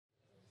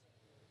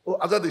ও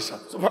আজাদি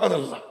সাহেব,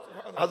 সুবহানাল্লাহ।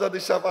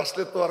 আজাদি সাহেব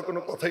আসলে তো আর কোনো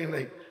কথাই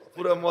নাই,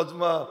 পুরো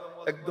মজমা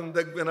একদম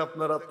দেখবেন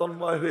আপনারা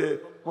তন্ময় হয়ে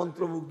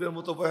মন্ত্রমুগ্ধের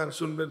মতো বয়ান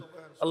শুনবেন।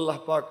 আল্লাহ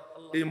পাক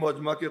এই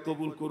মজমাকে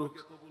কবুল করুক,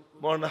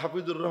 মাওলানা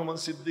হাফিজুর রহমান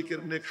সিদ্দিকের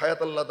নেক হায়াত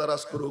আল্লাহ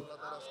দারাজ করুক।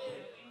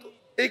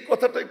 এই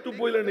কথাটা একটু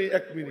বলে নেই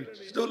 1 মিনিট।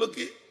 সেটা হলো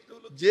কি,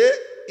 যে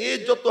এই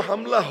যত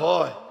হামলা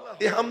হয়,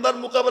 এই হামলার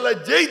মোকাবেলায়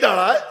যেই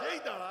দাঁড়ায়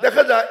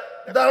দেখা যায়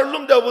দারুল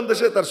উলুম দেওবন্দের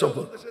সাথে তার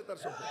সম্পর্ক।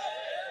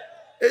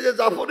 এই যে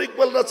জাফর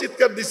ইকবালরা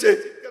চিৎকার দিছে,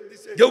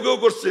 গেউ গেউ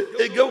করছে,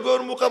 এই গেউ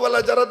গেউর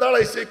মোকাবেলায় যারা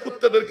দাঁড়াইছে এই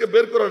কুত্তাদেরকে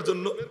বের করার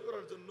জন্য,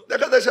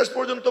 দেখা যায় শেষ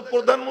পর্যন্ত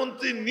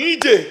প্রধানমন্ত্রী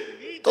নিজে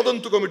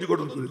তদন্ত কমিটি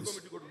গঠন করে দিচ্ছে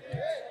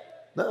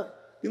না।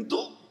 কিন্তু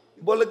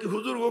বলে কি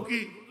হুজুর ও কি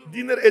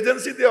দিনের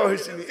এজেন্সি দেওয়া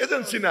হয়েছে?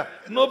 এজেন্সি না,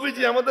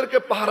 নবীজি আমাদেরকে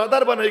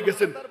পাহারাদার বানাই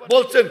গেছেন।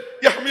 বলছেন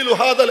ইয়াহমিলু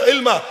হাদাল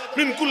ইলমা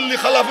মিন কুল্লি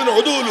খালাফিন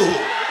উদুলুহু।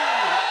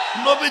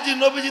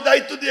 নবীজি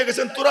দায়িত্ব দিয়ে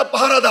গেছেন, তোরা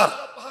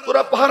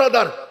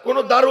পাহারাদার। কোন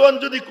দারোয়ান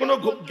যদি কোন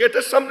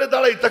গেটের সামনে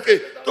দাঁড়াই থাকে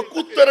তো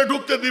কুত্তারে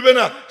ঢুকতে দিবে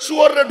না,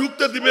 শুয়োররে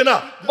ঢুকতে দিবে না,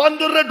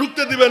 বান্দররে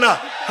ঢুকতে দিবে না।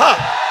 হ্যাঁ,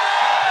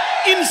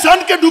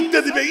 ইনসানকে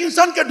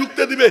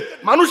ঢুকতে দিবে,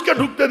 মানুষকে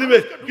ঢুকতে দিবে,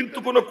 কিন্তু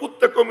কোন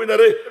কুত্তা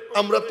কমিনারে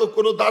আমরা তো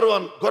কোন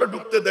দারোয়ান ঘরে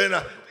ঢুকতে দেয় না।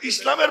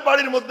 ইসলামের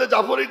বাড়ির মধ্যে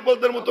জাফর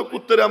ইকবালদের মতো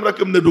কুত্তারে আমরা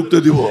কেমনে ঢুকতে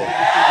দিব?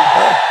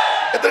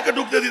 এদেরকে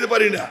ঢুকতে দিতে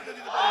পারি না।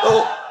 তো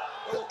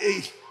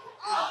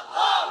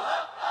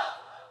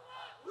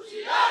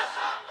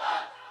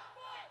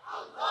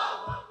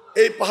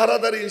এই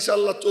পাহারাদারি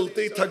ইনশাআল্লাহ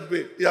চলতেই থাকবে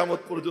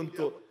কিয়ামত পর্যন্ত।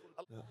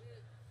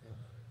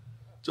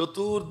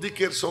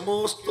 চতুর্দিকের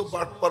সমস্ত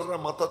বাটপাররা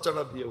মাথা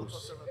চাড়া দিয়ে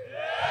উঠছে।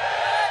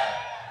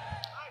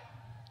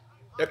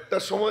 একটা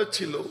সময়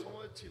ছিল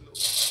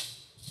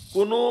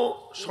কোন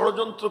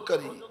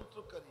ষড়যন্ত্রকারী,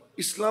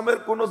 ইসলামের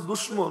কোন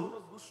দুশমন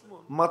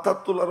মাথা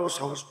তোলারও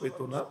সাহস পেত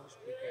না।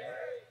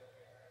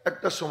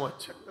 একটা সময়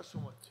ছিল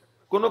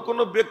কোন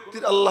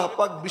ব্যক্তির আল্লাহ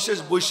পাক বিশেষ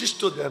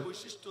বৈশিষ্ট্য দেন,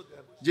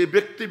 যে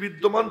ব্যক্তি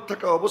বিদ্যমান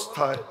থাকা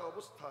অবস্থায়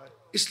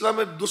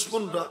ইসলামের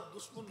দুশমনরা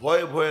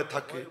ভয়ে ভয়ে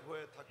থাকে,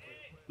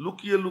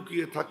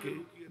 লুকিয়ে থাকে,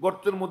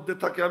 গর্তের মধ্যে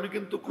থাকে। আমি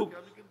কিন্তু খুব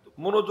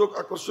মনোযোগ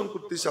আকর্ষণ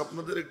করতেছি,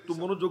 আপনাদের একটু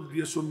মনোযোগ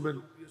দিয়ে শুনবেন।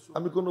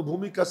 আমি কোনো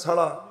ভূমিকা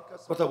ছাড়া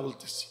কথা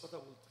বলতেছি।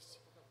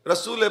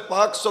 রাসূল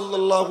পাক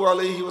সাল্লাল্লাহু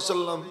আলাইহি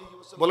ওয়াসাল্লাম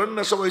বলেন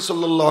না সবাই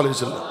সাল্লাল্লাহু আলাইহি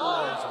ওয়াসাল্লাম,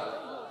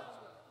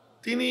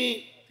 তিনি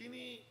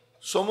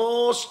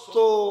সমস্ত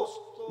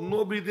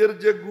নবীদের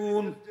যে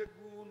গুণ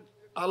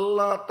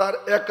আল্লাহ তার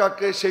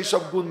একাকে সেই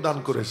সব গুণ দান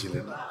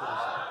করেছিলেন।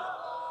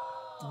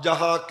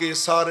 जहां के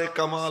सारे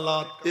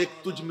कमालात एक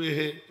तुझ में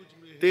है,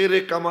 तेरे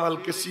कमाल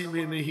किसी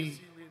में नहीं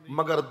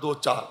मगर दो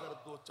चार।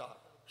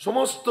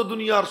 সমস্ত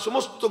দুনিয়ার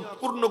সমস্ত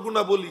পূর্ণ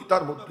গুণাবলী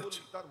তার মধ্যে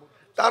ছিল।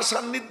 তার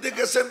সান্নিধ্যে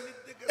গেছেন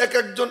এক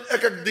একজন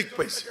এক এক দিক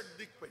পাইছে।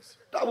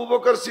 আবু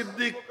বকর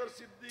সিদ্দিক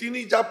তিনি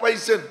যা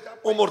পাইছেন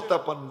ওমর তা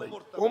পান নাই,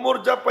 ওমর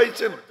যা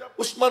পাইছেন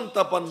উসমান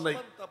তা পান নাই,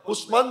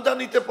 উসমান যা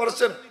নিতে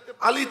পারছেন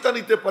আলী তা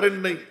নিতে পারেন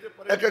নাই।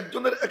 এক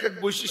একজনের এক এক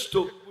বৈশিষ্ট্য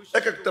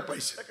এক একটা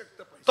পাইছে।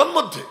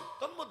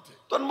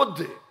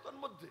 তন্মধ্যে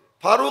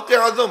ফারুক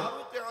আজম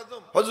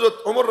হযরত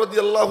ওমর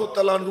রাদিয়াল্লাহু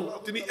তাআলা আনহু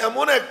তিনি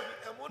এমন এক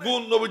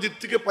গুণ নবীজির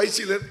থেকে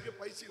পাইছিলেন,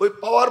 ওই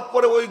পাওয়ার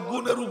পরে ওই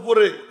গুণের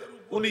উপরে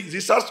উনি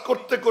রিসার্চ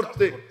করতে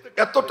করতে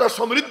এতটা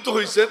সমৃদ্ধ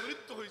হয়েছেন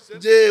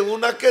যে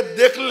উনাকে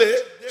দেখলে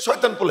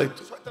শয়তান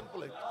পলাইতো।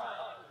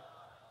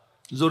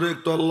 জোরে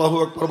একটু আল্লাহু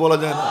আকবার বলা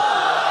যায় না?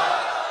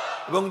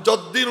 এবং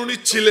যতদিন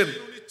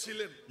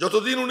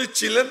উনি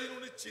ছিলেন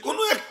কোন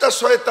একটা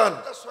শয়তান,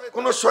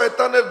 কোন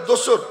শয়তানের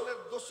দোসর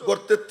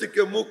গর্তের থেকে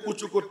মুখ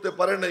উঁচু করতে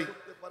পারে নাই।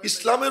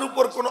 ইসলামের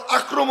উপর কোন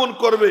আক্রমণ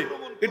করবে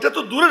এটা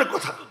তো দূরের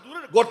কথা,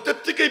 গর্তের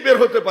থেকেই বের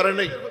হতে পারে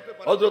নাই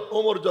হযরত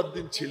ওমর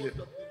যতদিন ছিলেন।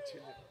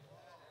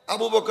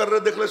 আবু বকররে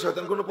দেখলে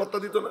শয়তান কোনো পাত্তা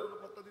দিত না।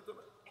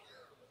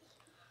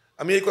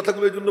 আমি এই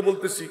কথাগুলো এই জন্য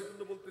বলতেছি,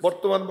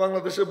 বর্তমান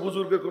বাংলাদেশে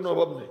বুজুর্গের কোনো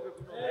অভাব নেই,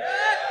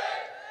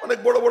 অনেক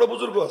বড় বড়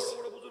বুজুর্গ আছে,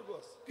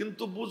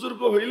 কিন্তু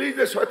বুজুর্গ হইলেই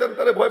যে শয়তান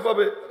তারে ভয়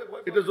পাবে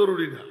এটা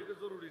জরুরি না।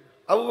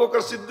 আবু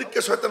বকর সিদ্দিককে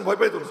শয়তান ভয়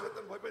পাইতো না।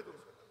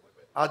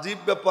 আজীব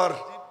ব্যাপার,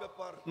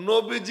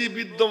 নবীজি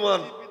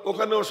বিদ্যমান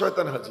ওখানেও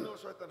শয়তান হাজির।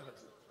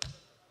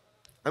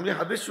 আমি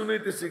হাদিস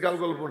শুনাইতেছি, গাল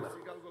গল্প না।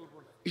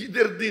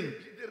 ঈদের দিন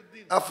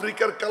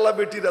আফ্রিকার কালা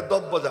বেটিরা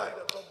দব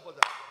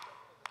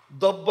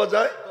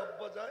বাজায়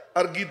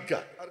আর গীত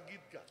গায়।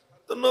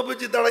 তো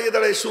নবীজি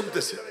দাঁড়াইয়ে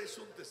শুনতেছে।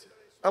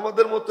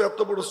 আমাদের মতো এত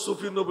বড়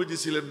সুফি নবীজি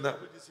ছিলেন না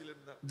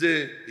যে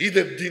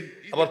ঈদের দিন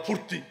আবার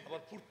ফুর্তি।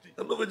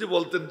 নবীজি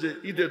বলতেন যে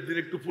ঈদের দিন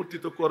একটু ফুর্তি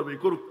তো করবেই,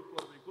 করুক।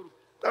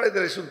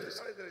 দাঁড়াইয়ে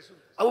শুনতেছে।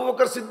 আবু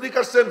বকর সিদ্দিক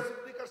আসছেন,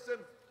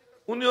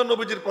 উনিও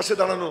নবীজির পাশে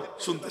দাঁড়ানো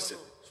শুনতেছে,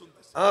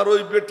 আর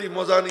ওই বেটি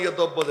মজা নিয়ে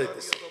দব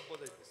বাজাইতেছে,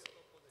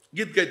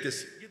 গীত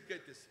গাইতেছে।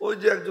 ওই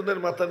যে একজনের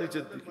মাথা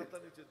নিচের দিকে,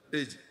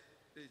 এই যে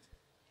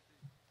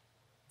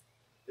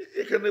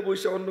এখানে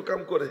বসে অন্য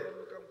কাম করে,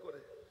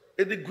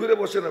 এদিক ঘুরে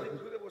বসেন, আপনি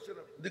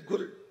দিক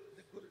ঘুরে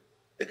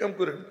এ কাম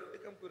করেন।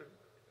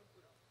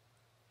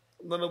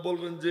 আপনারা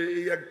বলবেন যে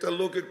এই একটা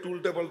লোক একটু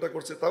উল্টা পাল্টা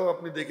করছে, তাও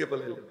আপনি দেখে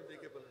পেলেন,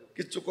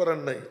 কিচ্ছু করার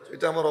নাই,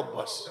 এটা আমার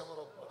অভ্যাস,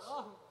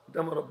 এটা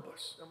আমার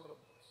অভ্যাস।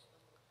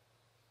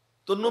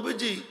 তো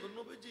নবীজি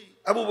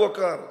আবু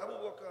বকর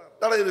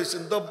দাঁড়াই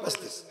রয়েছেন, দব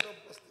বাজতেছে।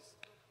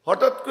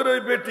 হঠাৎ করে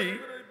ওই বেটি,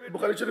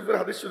 বুখারী শরীফের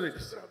হাদিস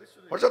শুনেছি,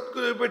 হঠাৎ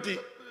করে ওই বেটি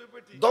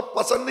দব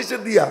পাছার নিচে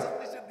দিয়া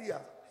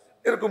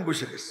এরকম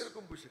বসে গেছে।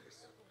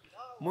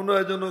 মনে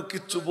হয় যেন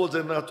কিচ্ছু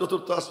বোঝে না,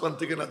 চতুর্থ আসমান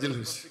থেকে নাজিল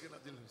হয়েছে।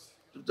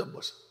 চুপচাপ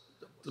বসে।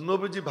 তো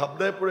নবীজি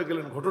ভাবনায় পড়ে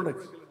গেলেন, ঘটনা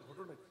কি?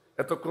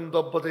 এতক্ষণ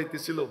দব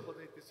বাজাইতেছিল,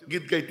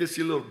 গীত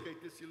গাইতেছিল,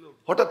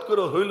 হঠাৎ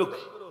করে হইল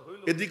কি?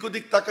 এদিক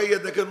ওদিক তাকাইয়া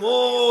দেখেন ও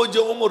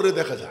যে ওমর রে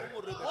দেখা যায়।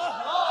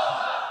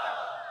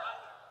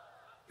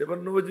 এবার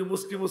নবীজি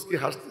মুস্কি মুস্কি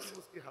হাসতেছে।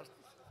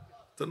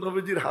 তো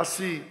নবীজির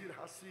হাসি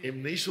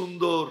এমনি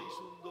সুন্দর,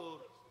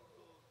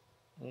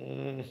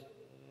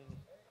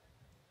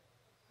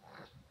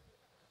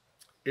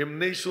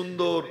 এমনি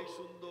সুন্দর,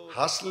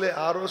 হাসলে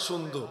আরো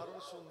সুন্দর।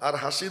 আর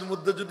হাসির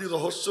মধ্যে যদি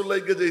রহস্য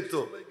লাগে যেত,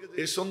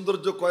 এই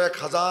সৌন্দর্য কয়েক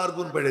হাজার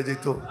গুণ বেড়ে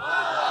যেত।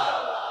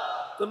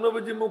 তো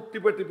নবীজি মুখ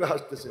টিপে টিপে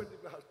হাসতেছে।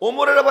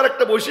 ওমরের আবার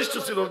একটা বৈশিষ্ট্য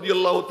ছিল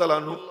রাদিয়াল্লাহু তাআলা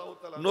আনহু,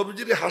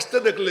 নবীজির হাসতে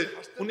দেখলে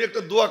উনি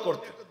একটা দোয়া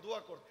করতেন।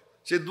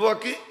 সেই দোয়া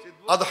কি?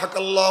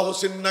 আদহাকাল্লাহু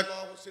সিন্নাক,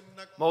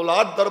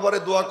 মাওলার দরবারে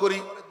দোয়া করি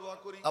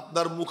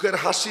আপনার মুখের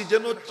হাসি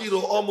যেন চির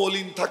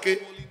অমলিন থাকে,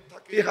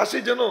 এই হাসি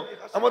যেন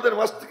আমাদের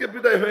মাঝ থেকে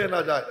বিদায় হয়ে না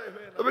যায়।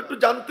 তবে একটু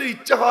জানতে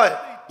ইচ্ছা হয়,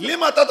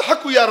 লিমা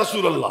তাদহাকু ইয়া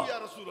রাসূলুল্লাহ,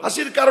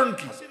 হাসির কারণ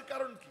কি?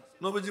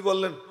 নবীজি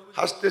বললেন,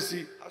 হাসতেছি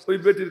ওই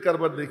বেটির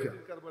কারবার দেখে।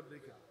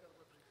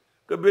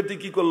 বেটি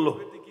কি করলো?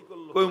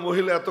 ওই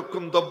মহিলা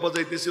এতক্ষণ দব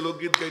বাজাইতেছিল,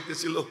 গীত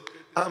গাইতেছিল,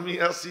 আমি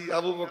আসি,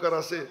 আবু বকর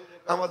আছে,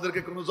 আমাদেরকে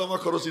কোনো জমা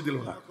খরচই দিল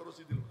না,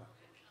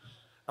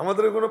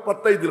 আমাদেরকে কোনো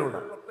পাত্তাই দিল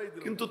না।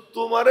 কিন্তু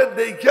তোমারে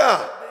দেখা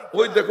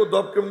ওই দেখো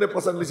দব কেমনে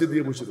পাছার নিচে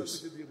দিয়ে বসে গেছে।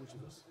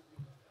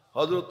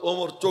 হযরত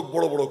ওমর চোখ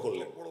বড় বড়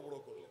করলেন,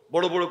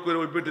 বড় বড় করে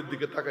ওই বেটির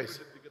দিকে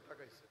তাকাইছে।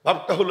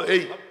 ভাবটা হলো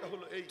এই,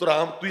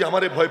 তুই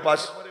আমারে ভয়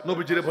পাস,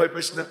 নবীজিরে ভয়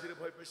পাস না।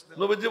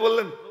 নবীজি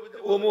বললেন,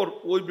 ওমর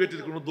ওই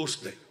বেটির কোনো দোষ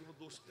নেই,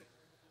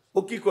 ও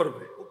কি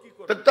করবে?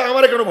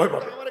 আমারে কেন ভয়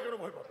পাবে?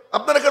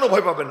 আপনারা কেন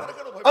ভয় পাবেন না?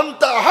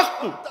 আনতা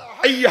আহাক্কু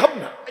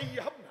আইয়াহাবনা,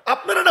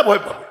 আপনারা না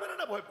ভয় পাবেন।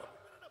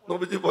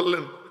 নবীজি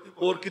বললেন,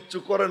 ওর কিচ্ছু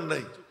করার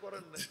নাই,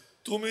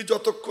 তুমি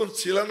যতক্ষণ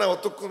ছিল না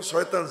অতক্ষণ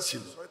শয়তান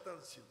ছিল।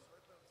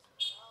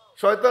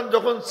 শয়তান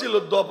যখন ছিল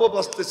দপও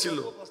বাজতেছিল,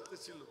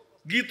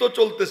 গীতও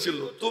চলতেছিল,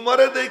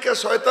 তোমারে দেখে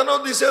শয়তানও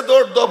দিছে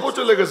দৌড়, দপও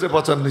চলে গেছে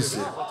পাছার নিচে।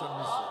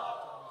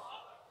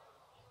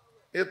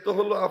 এ তো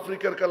হলো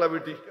আফ্রিকার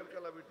কালাবেটি।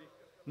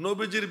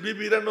 নবীজির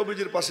বিবিরা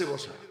নবীজির পাশে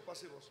বসা,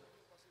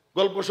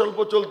 গল্প স্বল্প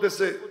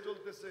চলতেছে।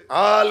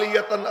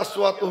 আলিয়াতান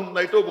আসওয়াতুহুন্না,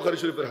 এটাও বুখারী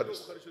শরীফের হাদিস।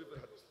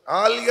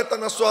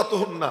 আলিয়াতান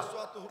আসওয়াতুহুন্না,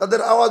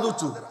 তাদের আওয়াজ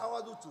উঁচু,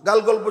 গাল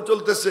গল্প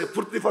চলতেছে,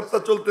 ফুর্তি ফার্তা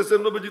চলতেছে।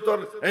 নবীজি তো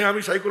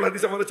আমি শাইখুল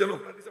হাদিস, আমারে চেনো।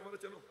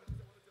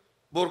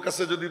 বউর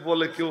কাছে যদি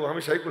বলে কেউ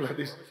আমি শাইখুল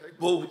হাদিস,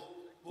 বউ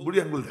বুড়ি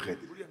আঙ্গুল দেখাই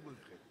দিবে,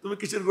 তুমি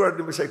কিসের গোড়ার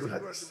ডিমে শাইখুল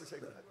হাদিস?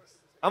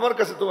 আমার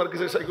কাছে তোমার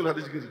কিসের শাইখুল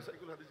হাদিস গিরি?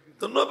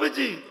 তো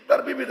নবীজি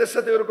তার বিবিদের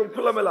সাথে এরকম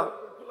খোলামেলা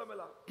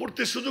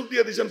ফুর্তির সুযোগ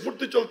দিয়ে দিয়েছেন,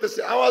 ফুর্তি চলতেছে,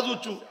 আওয়াজ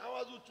উঁচু।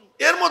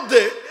 এর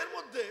মধ্যে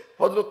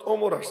হযরত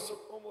ওমর আসছে,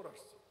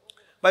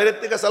 বাইরের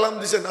থেকে সালাম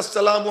দিয়েছেন,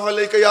 আসসালামু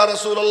আলাইকা ইয়া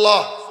রাসূলুল্লাহ,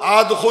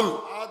 আদখুল,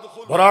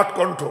 ভরাট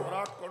কণ্ঠ,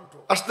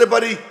 আসতে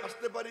পারি?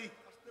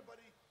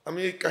 আমি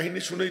এই কাহিনী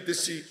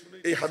শুনাইতেছি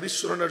এই হাদিস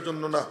শোনানোর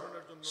জন্য না,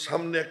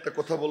 সামনে একটা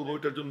কথা বলবো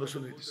ওইটার জন্য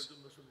শুনাইতেছি।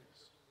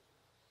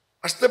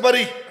 আসতে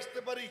পারি?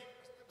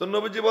 তো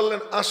নবীজি বললেন,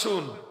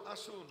 আসুন।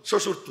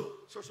 শ্বশুর তো,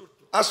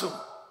 আসুন।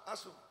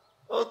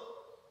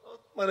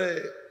 মানে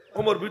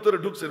ওমর ভিতরে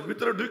ঢুকছেন,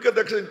 ভিতরে ঢুকে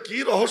দেখছেন কি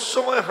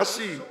রহস্যময়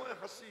হাসি।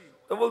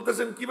 তো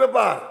বলতেছেন, কি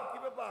ব্যাপার,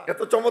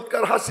 এত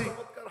চমৎকার হাসি,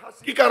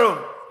 কি কারণ?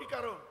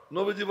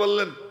 নবীজি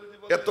বললেন,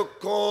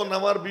 এতক্ষণ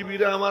আমার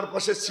বিবিরা আমার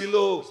পাশে ছিল,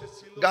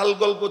 গাল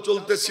গল্প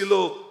চলতেছিল,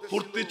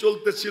 ফুর্তি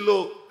চলতেছিল,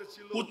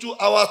 উঁচু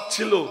আওয়াজ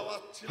ছিল।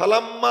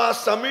 ফালাম্মা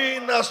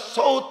সামিনা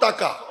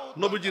সাউতাকা,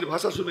 নবীজির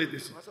ভাষা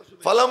শুনাইতেছি,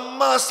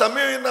 ফালাম্মা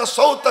সামিনা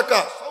সাউতাকা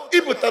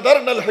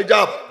ইবতাদারনাল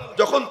হিজাব,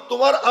 যখন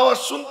তোমার আওয়াজ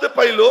শুনতে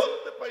পাইলো,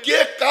 কে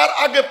কার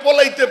আগে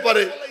পলাইতে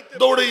পারে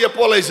দৌড়াইয়া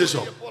পলাইছে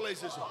সব।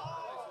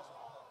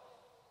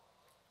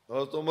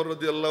 হযরত ওমর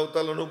রাদিয়াল্লাহু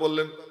তাআলা আনহু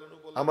বললেন,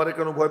 আমারে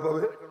কেন ভয়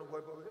পাবে?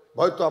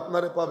 ভয় তো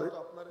আপনারে পাবে।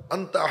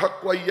 আনতা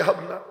আহাক্কু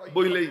আইয়াহাবনা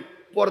বইলেই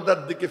পর্দার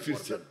দিকে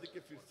ফিরছেন।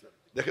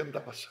 দেখেন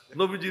তামাশা,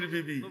 নবীজির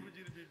বিবি,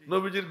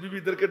 নবীজির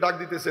বিবিদেরকে ডাক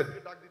দিতেছেন।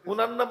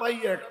 ওনার নাম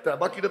আইয়া একটা,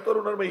 বাকিটা তো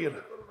ওনার মাইয়া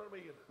না,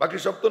 বাকি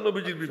সব তো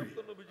নবীজির বিবি।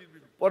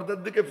 পর্দার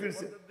দিকে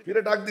ফিরছে,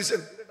 ফিরে ডাক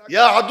দিছেন,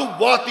 ইয়া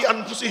আদুওয়াতি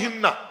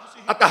আনফুসিহিন্না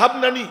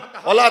আতাহাবনানি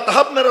ওয়ালা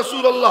তাহাবনা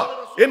রাসূলুল্লাহ,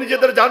 এ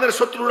নিজেদের জানের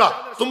শত্রুরা,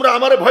 তোমরা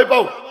আমারে ভয়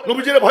পাও,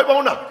 নবীজিরে ভয়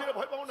পাও না।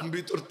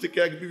 ভিতর থেকে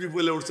এক বিবি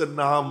বলে উঠছেন,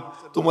 নাম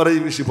তোমারই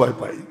বেশি ভয়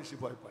পাই।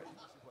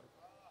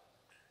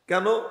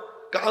 কেন?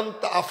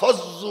 কান্তা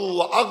আফাজ্জু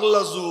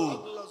আগলাজু,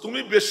 তুমি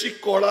বেশি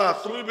কড়া,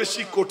 তুমি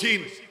বেশি কঠিন,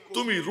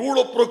 তুমি রূঢ়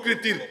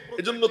প্রকৃতির,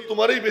 এজন্য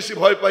তোমারই বেশি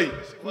ভয় পাই।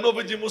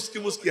 নবীজি মুস্কি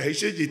মুস্কি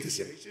হাসিয়ে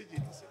যেতেছে।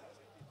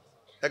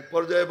 এক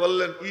পর্যায়ে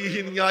বললেন,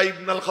 ইহিন ইয়া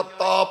ইবনাল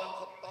খাত্তাব,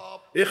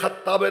 এ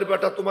খাত্তাবের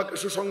বেটা, তোমাকে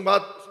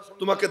সুসংবাদ,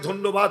 তোমাকে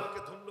ধন্যবাদ।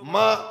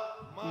 মা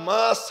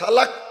মা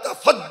সালাকতা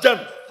ফাজ্জান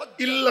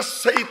ইল্লা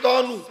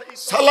শাইতানু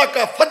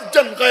সালাকা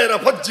ফাজ্জান গায়রা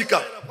ফাজ্জিকা।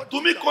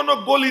 তুমি কোন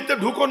গলিতে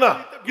ঢুকো না,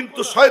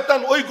 কিন্তু শয়তান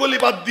ওই গলি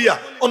বাদ দিয়া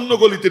অন্য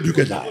গলিতে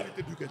ঢুকে যায়।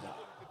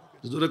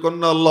 জোরে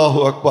কন্না আল্লাহু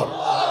আকবার।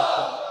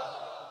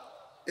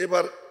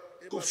 এবার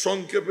খুব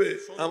সংক্ষেপে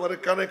আমার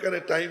কানে কানে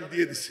টাইম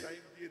দিয়ে দিছে,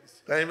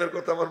 টাইমের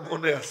কথা আমার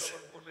মনে আছে।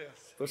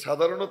 তো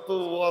সাধারণত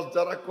ওয়াজ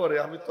যারা করে,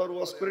 আমি তো আর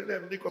ওয়াজ করি না,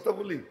 এমনি কথা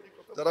বলি,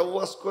 যারা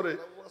ওয়াজ করে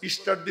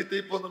স্টার্ট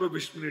দিতেই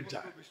 15-20 মিনিট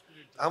যায়।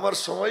 আমার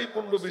সময়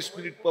 15-20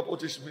 মিনিট বা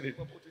 25 মিনিট,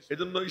 এই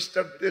জন্য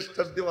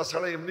স্টার্ট দেওয়া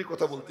ছাড়া এমনি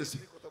কথা বলতেছি।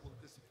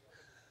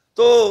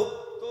 তো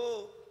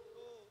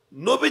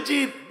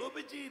নবীজির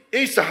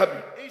এই সাহাবী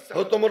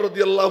হযরত ওমর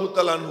রাদিয়াল্লাহু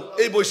তাআলা আনহু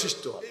এই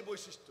বৈশিষ্ট্য,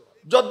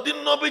 যতদিন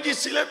নবীজি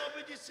ছিলেন,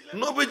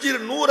 নবীজির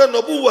নূরে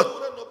নবুয়ত,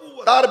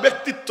 তার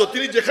ব্যক্তিত্ব,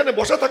 তিনি যেখানে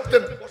বসা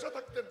থাকতেন,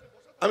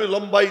 আমি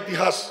লম্বা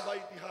ইতিহাস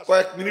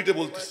কয়েক মিনিটে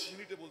বলতেছি,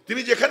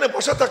 তিনি যেখানে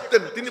বসা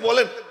থাকতেন তিনি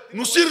বলেন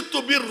নুসিরতু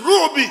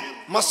বিররুবি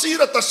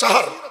মাসিরাতা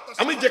শাহর।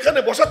 আমি যেখানে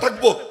বসা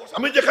থাকবো,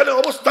 আমি যেখানে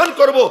অবস্থান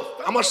করব,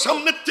 আমার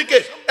সামনের থেকে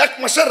 1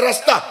 মাসের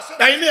রাস্তা,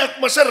 ডাইনে 1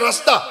 মাসের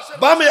রাস্তা,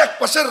 বামে 1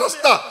 মাসের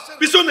রাস্তা,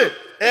 পিছনে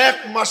 1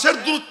 মাসের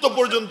দূরত্ব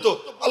পর্যন্ত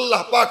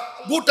আল্লাহ পাক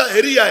গোটা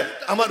এরিয়ায়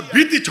আমার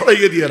ভীতি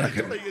ছড়াইয়ে দিয়ে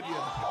রাখেন।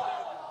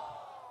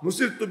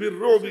 নুসিরতু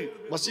বিররুবি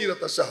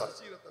মাসিরাতা শাহর।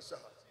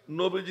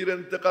 নবীজির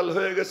ইন্তেকাল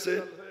হয়ে গেছে।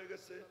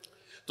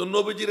 তো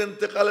নবীজির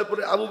ইন্তেকালের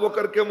পরে আবু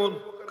বকর কেমন?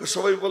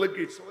 সবাই বলে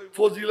কি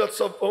ফজিলত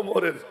সব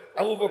ওমরের,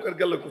 আবু বকর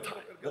গেল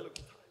কোথায়?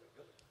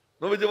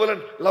 নবীজি বলেন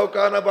লাউ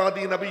কানা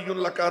বাদি নাবিয়্যুন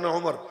লাকানা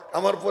ওমর,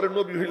 আমার পরে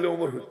নবী হইলে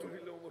ওমর হইতো,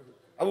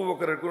 আবু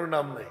বকরের কোনো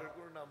নাম নাই।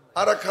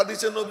 আর এক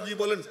হাদিসে নবীজি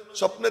বলেন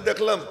স্বপ্নে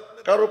দেখলাম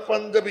কারো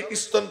পাঞ্জাবি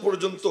স্তন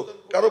পর্যন্ত,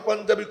 কারো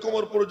পাঞ্জাবি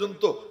কোমর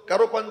পর্যন্ত,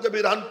 কারো পাঞ্জাবি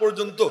রান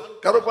পর্যন্ত,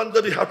 কারো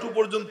পাঞ্জাবি হাঁটু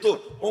পর্যন্ত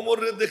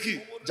ওমরের দেখি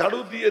ঝাড়ু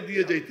দিয়ে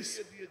দিয়ে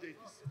যাইতেছে।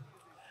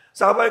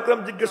 সাহাবা একরাম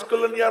জিজ্ঞেস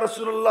করলেন ইয়া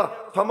রাসূলুল্লাহ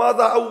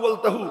ফামাযা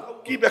আউয়ালতাহু,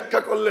 কি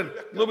ব্যাখ্যা করলেন?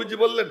 নবীজি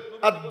বললেন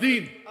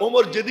আদ-দ্বীন,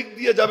 ওমর যেদিক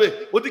দিয়ে যাবে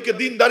ওদিকে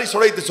দ্বীনদারি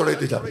ছড়াইতে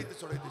ছড়াইতে যাবে।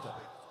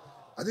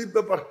 আজীব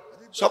ব্যাপার।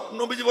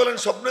 নবীজি বলেন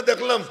স্বপ্নে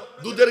দেখলাম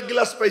দুধের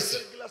গ্লাস পাইছি,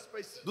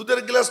 দুধের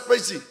গ্লাস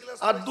পাইছি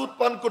আর দুধ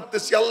পান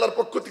করতেছি, আল্লাহর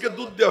পক্ষ থেকে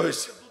দুধ দেওয়া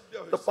হয়েছে।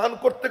 তো পান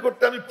করতে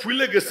করতে আমি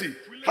ফুলে গেছি,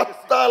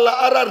 হাত্তা লা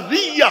আরা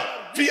রিয়া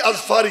ফি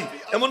আজফারি,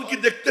 এমনকি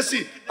দেখতেছি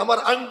আমার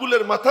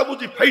আঙ্গুলের মাথা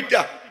বুঝি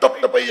ফাইটা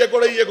টপটপাইয়া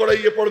গড়াইয়া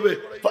গড়াইয়া পড়বে।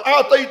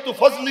 ফাআতাইতু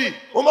ফাজলি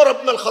ওমর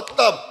ইবনে আল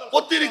খাত্তাব,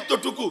 অতিরিক্ত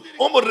টুকু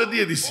ওমর রে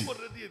দিয়ে দিছি।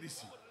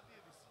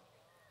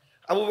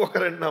 আবু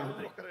বকরের নাম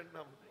নাই,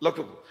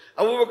 লক্ষ্য,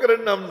 আবু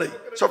বকরের নাম নাই,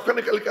 সবখানে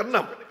খালি কার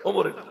নাম?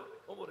 ওমরের নাম।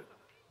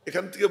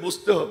 এখান থেকে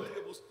বুঝতে হবে।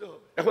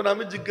 এখন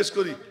আমি জিজ্ঞেস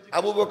করি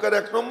আবু বকর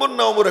 1 নম্বর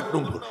না ওমর 1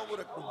 নম্বর?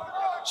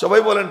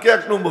 সবাই বলেন কে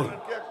 1 নম্বর?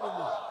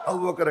 আবু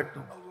বকর 1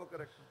 নম্বর।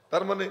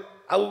 তার মানে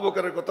আবু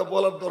বকরের কথা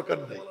বলার দরকার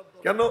নেই।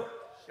 কেন?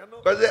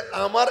 যে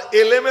আমার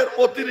এলেমের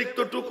অতিরিক্ত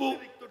টুকু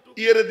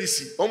ইয়েরে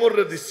দিছি, ওমর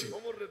রে দিছি,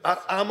 আর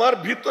আমার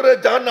ভিতরে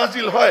যা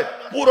নাজিল হয়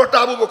পুরোটা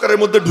আবু বকরের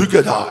মধ্যে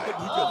ঢুকে যায়।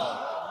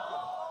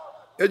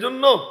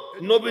 এজন্য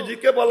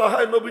নবীজিকে বলা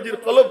হয়, নবীজির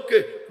কলবকে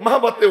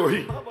মাহবাতে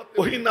ওহী,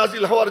 ওহী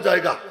নাজিল হওয়ার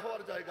জায়গা।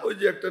 ওই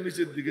যে একটা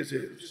নিচের দিকে সে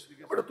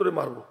ওটা তোরে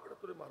মারবো,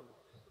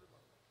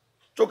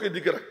 চোখের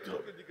দিকে রাখতে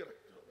হবে,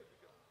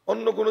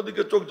 অন্য কোন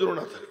দিকে চোখ যেন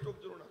না থাকে।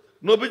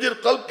 নবীজির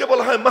কলবকে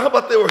বলা হয়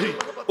মাহবাতে ওহী,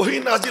 ওহী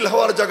নাজিল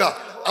হওয়ার জায়গা।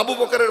 আবু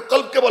বকরের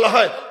কলবকে বলা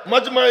হয়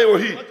মাজমায়ে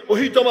ওহী,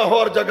 ওহী জমা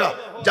হওয়ার জায়গা।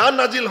 যা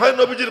নাজিল হয়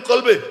নবীজির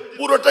কলবে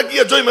পুরোটা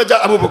গিয়ে জমে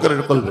যায় আবু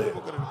বকরের কলবে।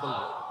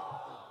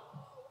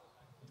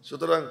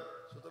 সুতরাং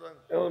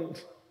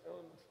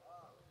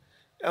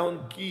এখন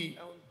কি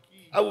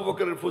আবু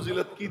বকরের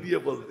ফজিলত কি দিয়ে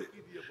বলবে?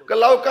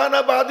 লাউ কানা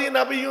বাদি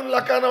নাবিয়্যুন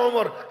লাকানা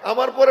ওমর,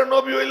 আমার পরে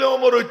নবী হইলে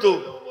ওমর হইতো।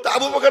 তা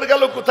আবু বকর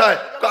গেল কোথায়?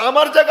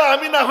 আমার জায়গা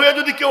আমি না হয়ে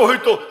যদি কেউ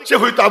হইতো সে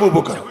হইতো আবু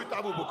বকর।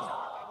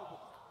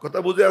 কথা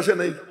বুঝে আসে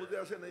নাই?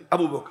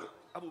 আবু বকর।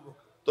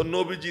 তো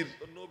নবীজির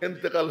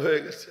ইন্তেকাল হয়ে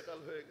গেছে,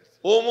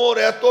 ওমর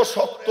এত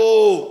শক্ত।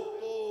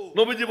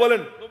 নবীজি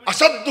বলেন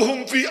আসাদুহুম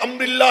ফি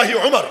আমরিল্লাহি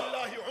ওমর,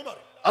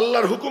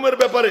 আল্লাহর হুকুমের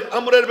ব্যাপারে,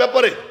 আমরের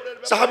ব্যাপারে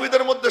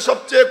সাহাবীদের মধ্যে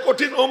সবচেয়ে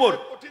কঠিন ওমর।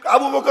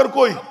 আবু বকর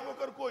কই?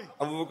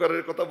 আবু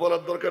বকরের কথা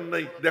বলার দরকার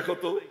নাই। দেখো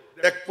তো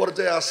এক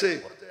পর্যায়ে আসে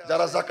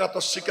যারা যাকাত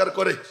অস্বীকার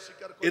করে,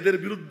 এদের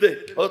বিরুদ্ধে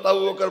হযরত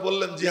আবু বকর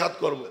বললেন জিহাদ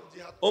করব।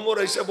 ওমর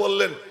এসে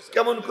বললেন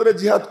কেমন করে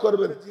জিহাদ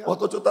করবেন,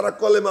 অথচ তারা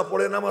কলেমা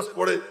পড়ে, নামাজ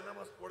পড়ে।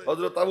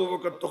 হযরত আবু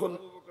বকর তখন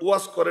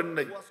ওয়াজ করেন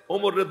নাই,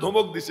 ওমরে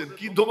ধমক দিবেন।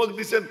 কি ধমক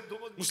দিবেন?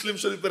 মুসলিম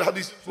শরীফের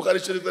হাদিস, বুখারী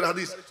শরীফের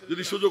হাদিস,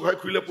 যদি সুযোগ হয়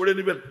খুলে পড়ে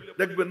নেবেন,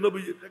 দেখবেন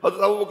নবী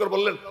হযরত আবু বকর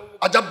বললেন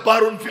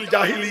আজাব্বারুন ফিল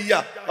জাহিলিয়া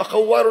ওয়া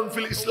খাওয়ারুন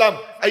ফিল ইসলাম,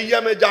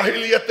 আইয়ামে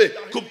জাহিলিয়াতে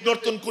খুব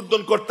নর্তন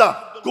কুর্দন করতা,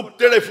 খুব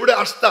তেড়ে ফুড়ে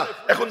আসতা,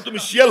 এখন তুমি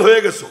শিয়াল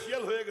হয়ে গেছো।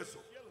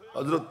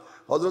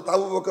 হযরত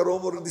আবু বকর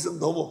ওমর দিবেন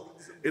ধমক।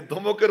 এই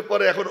ধমকের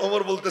পরে এখন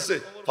ওমর বলতেছে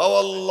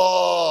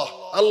ফাওয়াল্লাহ,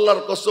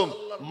 আল্লাহর কসম,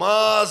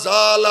 মা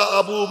জালা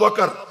আবু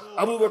বকর,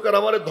 আবু বকর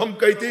আমারে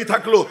ধমকাইতেই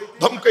থাকলো,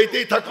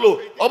 ধমকাইতেই থাকলো।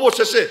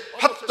 অবশেষে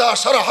হাত্তা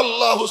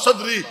শারাহাল্লাহু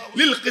সাদরি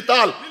লিল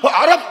কিতাল ওয়া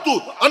আরাফতু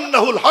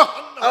আন্নাহুল হক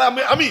আর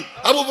আমি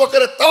আবু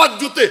বকরের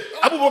তাওয়াজ্জুতে,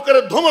 আবু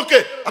বকরের ধমকে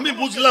আমি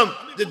বুঝলাম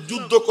যে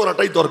যুদ্ধ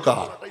করাটাই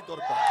দরকার।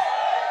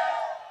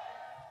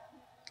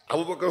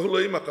 আবু বকর হলো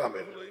এই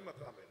মাকামের।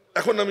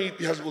 এখন আমি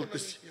ইতিহাস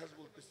বলতেছি।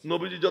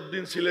 নবীজি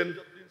যতদিন ছিলেন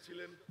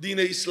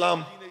দ্বীনে ইসলাম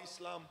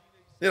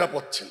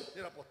নিরাপদ ছিল।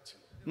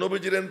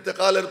 নবীজির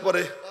ইন্তেকালের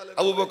পরে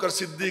আবু বকর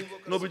সিদ্দিক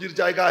নবীজির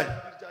জায়গায়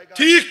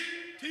ঠিক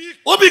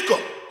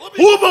অবিকল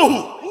হুবহু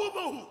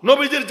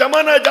নবীজির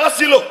জামানায় যা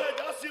ছিল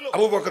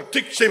আবু বকর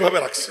ঠিক সেইভাবে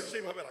রাখছেন।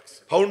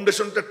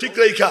 ফাউন্ডেশনটা ঠিক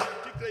রেখা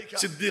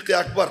সিদ্দিক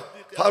আকবর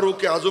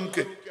ফারুক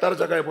আজমকে তার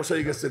জায়গায়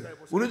বসাই গেছেন।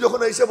 উনি যখন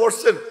এসে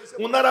বসছেন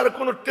ওনার আর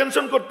কোনো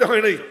টেনশন করতে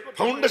হয় নাই,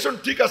 ফাউন্ডেশন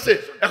ঠিক আছে,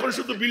 এখন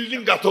শুধু বিল্ডিং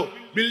গাঁথো।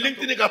 বিল্ডিং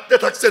তিনি গাঁথতে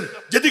থাকছেন,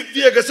 যেদিক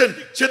দিয়ে গেছেন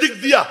সেদিক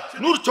দিয়া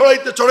নূর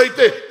ছড়াইতে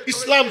ছড়াইতে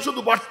ইসলাম শুধু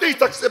বাড়তেই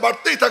থাকছে,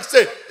 বাড়তেই থাকছে।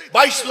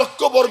 22 লক্ষ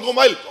বর্গ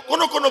মাইল,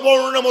 কোন কোন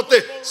বর্ণনা মতে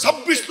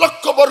 26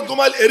 লক্ষ বর্গ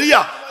মাইল এরিয়া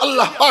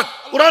আল্লাহ পাক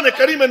কুরআনে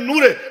কারীমের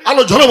নূরে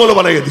আলো ঝলমল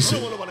বানাইয়া দিয়েছে।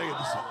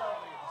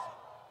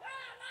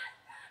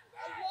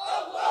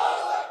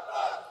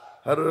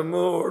 हर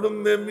मोड़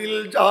में मिल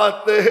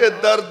जाते हैं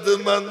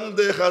दर्दमंद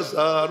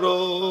हजारों।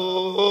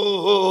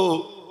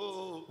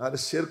 আর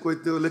শের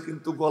কইতে হলে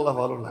কিন্তু গলা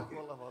ভালো লাগে,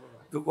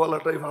 তো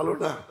গলাটাই ভালো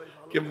না,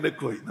 কেমনে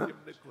কই না।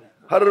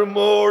 हर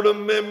मोड़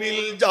में मिल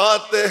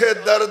जाते हैं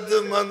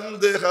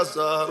दर्दमंद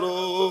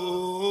हजारों,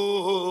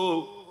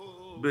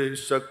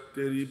 बेशक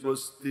तेरी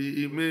बस्ती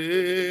में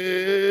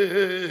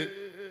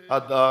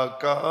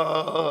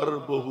अदाकार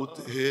बहुत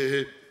है।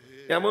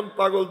 এমন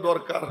পাগল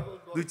দরকার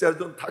 2-4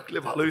 জন থাকলে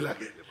ভালোই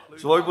লাগে।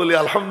 সবাই বলি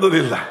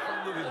আলহামদুলিল্লাহ।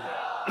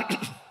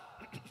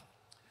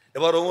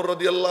 এবার ওমর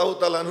রাদিয়াল্লাহু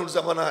তাআলা আনহুর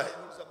জামানায়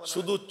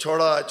শুধু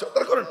ছড়ায়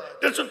তার কারণ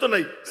টেনশন তো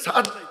নাই।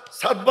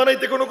 ছাদ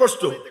বানাইতে কোনো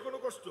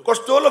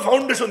কষ্ট হলো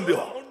ফাউন্ডেশন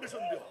দেওয়া।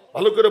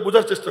 ভালো করে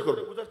বোঝার চেষ্টা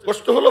করো,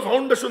 কষ্ট হলো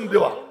ফাউন্ডেশন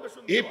দেওয়া,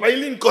 এই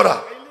পাইলিং করা।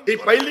 এই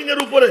পাইলিং এর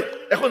উপরে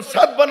এখন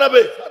ছাদ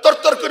বানাবে,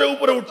 তরতর করে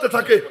উপরে উঠতে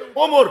থাকে।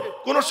 ওমর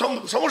কোনো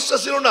সমস্যা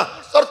ছিল না,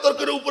 তরতর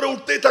করে উপরে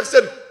উঠতেই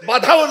থাকছেন,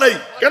 বাধাও নাই।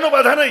 কেন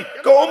বাধা নাই?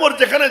 ওমর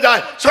যেখানে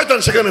যায় শয়তান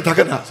সেখানে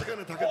থাকে না।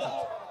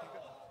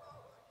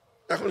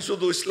 এখন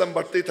শুধু ইসলাম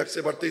বাড়তেই থাকছে,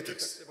 বাড়তেই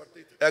থাকছে।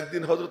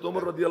 একদিন হযরত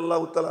ওমর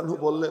রাদিয়াল্লাহু তাআলা আনহু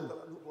বললেন,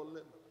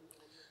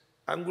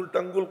 আঙ্গুল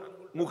টাঙ্গুল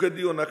মুখে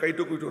দিও না,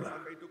 কাইটো কুইটো না,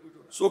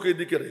 চোখের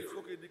দিকে রেখো,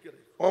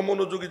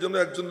 অমনোযোগী যেন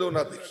একজনও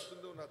না দেখি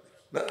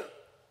না।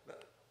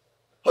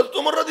 হযরত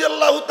ওমর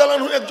রাদিয়াল্লাহু তাআলা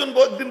আনহু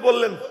একদিন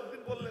বললেন,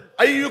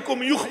 আইয়ুকুম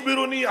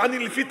ইউখবিরুনি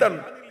আনিল ফিতান,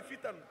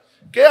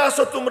 কে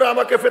আছো তোমরা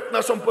আমাকে ফিতনা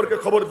সম্পর্কে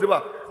খবর দিবা।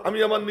 আমি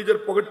আমার নিজের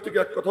পকেট থেকে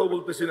এক কথাও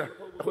বলতেছি না,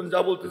 এখন যা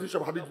বলতেছি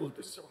সব হাদিস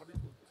বলতেছি।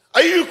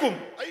 আইয়ুকুম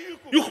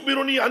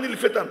ইউখবিরুনি আনিল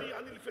ফিতান,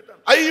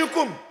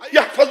 আইয়ুকুম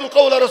ইয়াহফাযু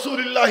কাওলা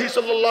রাসূলিল্লাহি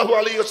সাল্লাল্লাহু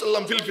আলাইহি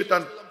ওয়াসাল্লাম ফিল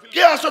ফিতান,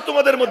 কে আছো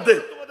তোমাদের মধ্যে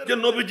যে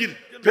নবীজির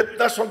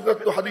ফিতনা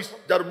সংক্রান্ত হাদিস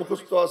যার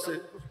মুখস্থ আছে।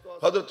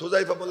 হযরত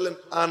হুযায়ফা বললেন,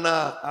 আনা,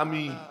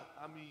 আমি।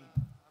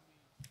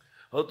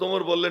 হযরত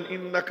ওমর বললেন,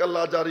 ইন্নাকা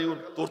লা জারিউন,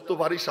 তোর তো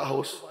ভারী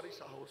সাহস।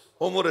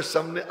 ওমরের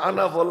সামনে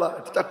আনা বলা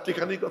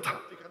চারটিখানি কথা।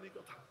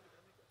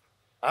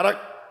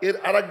 এর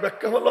আরেক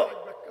ব্যাখ্যা হলো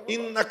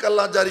ইন্নাকা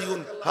লা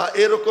জারিউন, হ্যাঁ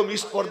এরকম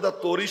স্পর্ধা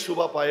তোরই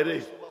শোভা পায় রে,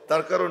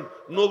 তার কারণ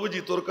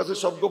নবীজি তোর কাছে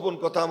সব গোপন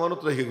কথা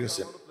আমানত রেখে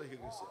গেছেন।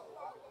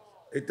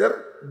 এটার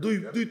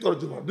দুই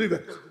তরজমা, দুই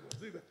ব্যাখ্যা।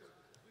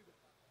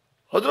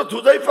 হযরত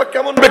হুযায়ফা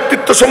কেমন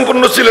ব্যক্তিত্ব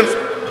সম্পন্ন ছিলেন,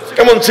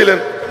 কেমন ছিলেন?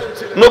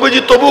 নবীজি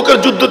তবুকের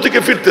যুদ্ধ থেকে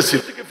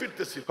ফিরতেছিল,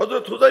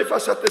 হযরত হুযায়ফা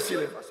সাথে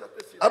ছিলেন,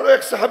 আরো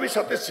এক সাহাবী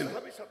সাথে ছিলেন।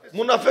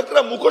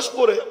 মুনাফিকরা মুখোশ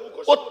পরে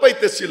পথ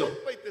পাইতেছিল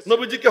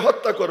নবীজিকে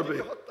হত্যা করবে।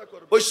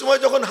 ওই সময়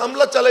যখন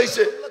হামলা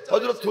চালাইছে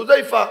হযরত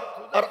হুযায়ফা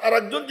আর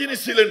আরেকজন যিনি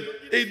ছিলেন,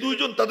 এই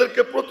দুইজন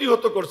তাদেরকে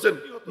প্রতিহত করছেন।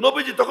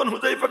 নবীজি তখন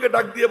হুযায়ফাকে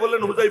ডাক দিয়ে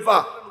বললেন, হুযায়ফা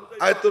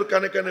আয় তোর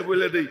কানে কানে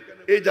বলে দেই,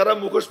 এই যারা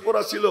মুখোশ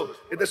পরা ছিল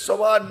এদের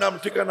সবার নাম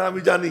ঠিকানা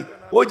আমি জানি।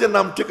 ওই যে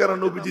নাম ঠিকানা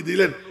নবীজি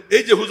দিলেন,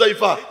 এই যে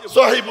হুযায়ফা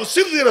সাহিবু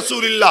সিররি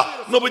রাসূলিল্লাহ,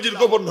 নবীজির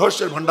গোপন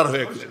রহস্যের ভান্ডার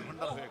হয়ে গেলেন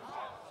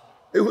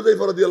এই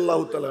হুযায়ফা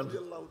রাদিয়াল্লাহু তাআলা।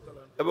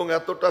 এবং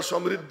এতটা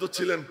সমৃদ্ধ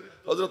ছিলেন,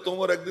 হযরত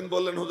ওমর একদিন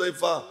বললেন,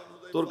 হুযায়ফা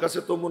তোর কাছে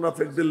তো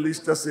মুনাফিকদের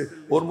লিস্ট আছে,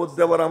 ওর মধ্যে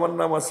আবার আমার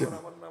নাম আছে।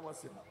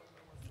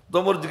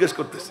 ওমর জিজ্ঞেস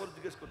করতেছে,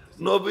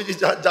 নবীজি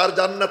যার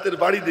জান্নাতের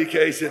বাড়ি দেখে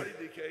আইছেন,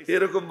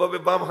 এরকম ভাবে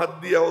বাম হাত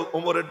দিয়ে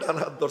ওমরের ডান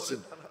হাত ধরছেন,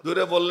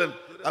 ধরে বললেন,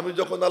 আমি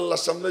যখন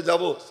আল্লাহর সামনে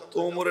যাব তো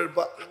ওমরের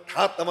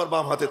হাত আমার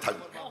বাম হাতে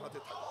থাকবে।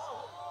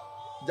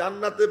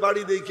 জান্নাতে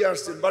বাড়ি দেখে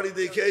আসছেন, বাড়ি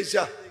দেখে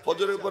আইসা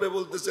ফজরের পরে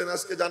বলতেছেন,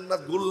 আজকে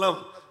জান্নাত ঘুরলাম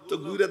তো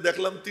ঘুরে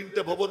দেখলাম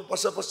 3টে ভবন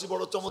পাশাপাশি,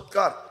 বড়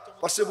চমৎকার।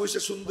 পাশে বসে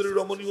সুন্দরী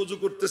রমণী ওযু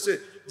করতেছে।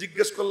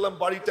 জিজ্ঞেস করলাম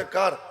বাড়িটা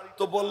কার,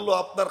 তো বলল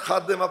আপনার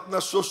খাদেম,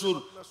 আপনার শ্বশুর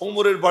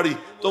ওমরের বাড়ি।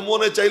 তো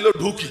মনে চাইলো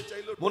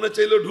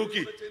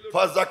ঢুকি,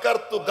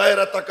 ফাযাকারতু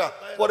গায়রাতাকা,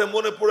 পরে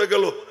মনে পড়ে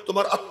গেল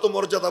তোমার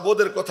আত্মমর্যাদা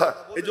বোধের কথা,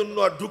 এজন্য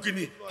আর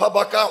ঢুকিনি।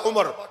 ফাবাকা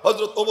ওমর,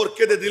 হযরত ওমর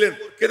কেঁদে দিলেন,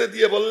 কেঁদে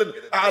দিয়ে বললেন,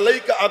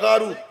 আলাইকা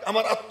আগারু,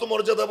 আমার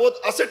আত্মমর্যাদা বোধ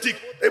আছে ঠিক,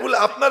 এই বলে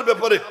আপনার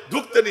ব্যাপারে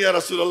ঢুকতেন ইয়া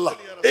রাসূলুল্লাহ।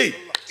 এই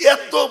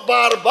এত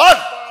বারবার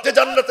যে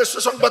জান্নাতের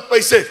সুসংবাদ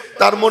পাইছে,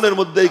 তার মনের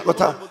মধ্যে এই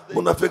কথা,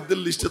 মুনাফিকদের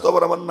লিস্টে তো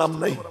আবার আমার নাম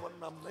নাই।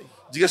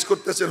 জিজ্ঞেস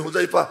করতেছেন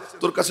হুজাইফা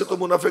তোর কাছে তো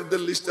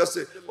মুনাফিকদের লিস্ট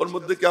আছে, ওর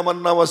মধ্যে কি আমার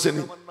নাম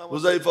আসেনি?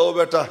 হুজাইফা ও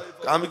বেটা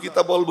আমি কি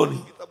তা বলবো নি?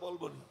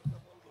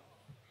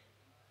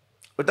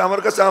 ওটা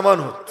আমার কাছে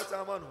আমানত,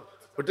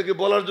 ওটাকে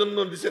বলার জন্য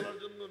দিছেন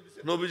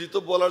নবীজি, তো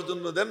বলার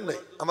জন্য দেন নাই,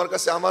 আমার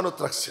কাছে আমানত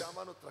রাখছে।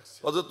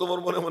 হযরত ওমর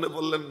মনে মনে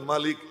বললেন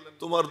মালিক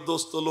তোমার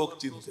দোস্ত লোক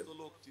চিনতেন,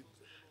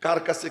 কার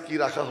কাছে কি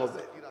রাখা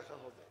হবে,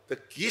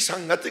 কি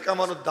সাংঘাতিক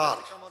আমানতদার।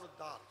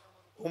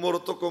 ওমর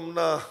তো কম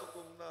না।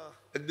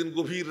 একদিন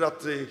গভীর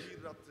রাত্রে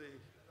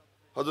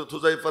হযরত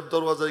হুযায়ফার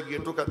দরওয়াজায়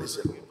গিয়ে টোকা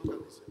দিয়েছেন।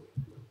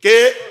 কে?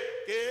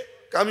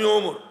 আমি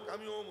ওমর।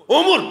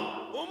 ওমর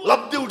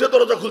লাফ দিয়ে উঠে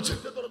দরজা খুলছে।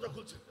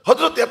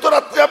 হযরত এত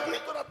রাত্রে আপনি?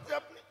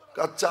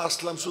 আচ্ছা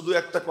আসলাম শুধু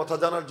একটা কথা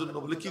জানার জন্য।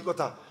 বলে কি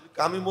কথা?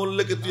 আমি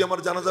মরলে কি তুই আমার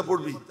জানাজা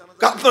পড়বি?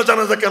 আপনার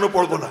জানাজা কেন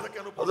পড়বো না?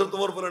 হযরত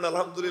ওমর বলেন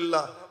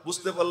আলহামদুলিল্লাহ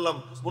বুঝতে পারলাম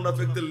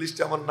মুনাফিকদের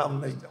লিস্টে আমার নাম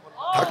নাই,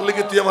 থাকলে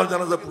কি তুই আমার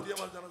জানাজা পড়বি?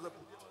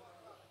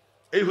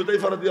 এই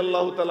হুযায়ফা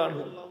রাদিয়াল্লাহু তাআলা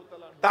আনহু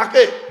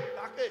তাকে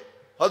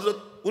হযরত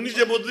উনি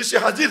যে মজলিসে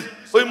হাজির,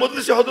 ওই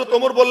মজলিসে হযরত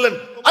ওমর বললেন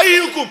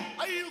আইয়ুকুম,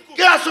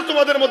 কে আছো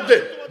তোমাদের মধ্যে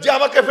যে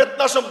আমাকে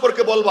ফিতনা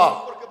সম্পর্কে বলবা?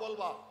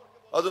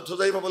 হযরত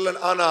হুযায়ফা বললেন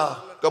আনা।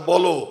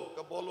 বলো।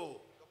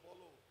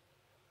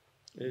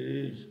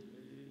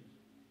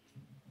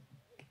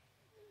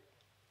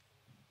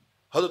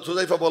 হযরত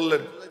হুযায়ফা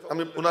বললেন,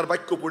 আমি ওনার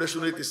বাক্য পড়ে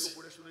শুনাইতেছি।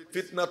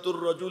 ফিতনাতুর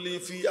রাজুলি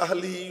ফি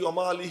আহলিহি ওয়া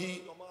মালিহি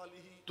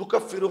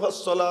তুকাফিরুহা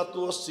as-সালাতু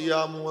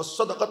ওয়াস-সিয়ামু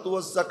ওয়াস-সাদাকাতু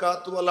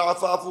ওয়াজ-যাকাতু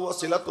ওয়াল-আফাফু ওয়া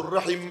সিলাতুর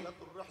রাহিম।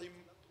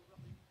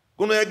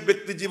 কোন এক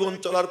ব্যক্তি জীবন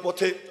চলার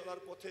পথে,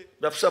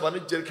 ব্যবসা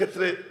বাণিজ্যের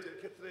ক্ষেত্রে,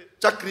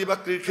 চাকরি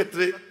বাকরির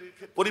ক্ষেত্রে,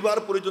 পরিবার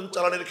পরিজন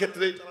চালানোর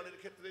ক্ষেত্রে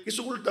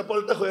কিছু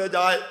উল্টাপাল্টা হয়ে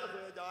যায়।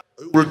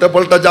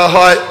 উল্টাপাল্টা যা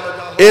হয়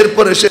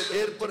এরপরে সে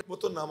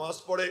মতো নামাজ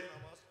পড়ে,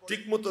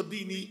 ঠিক মতো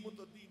দ্বীনি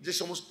যে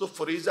সমস্ত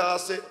ফরিজা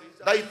আছে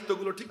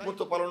দায়িত্বগুলো ঠিক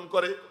মতো পালন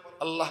করে,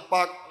 আল্লাহ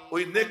পাক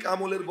ওই নেক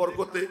আমলের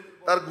বরকতে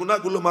তার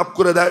গুনাহগুলো maaf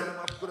করে দেয়।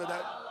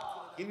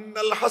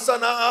 ইন্নাল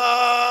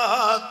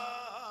হাসানাত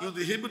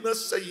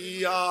ইউযহিবনাস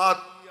সাইয়্যাত,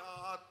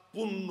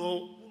 পুণ্য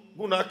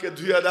গুনাহকে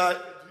ধুইয়া দেয়।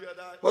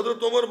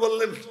 হযরত ওমর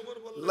বললেন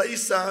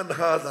লাইসা আন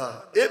হাযা,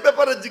 এই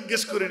ব্যাপারে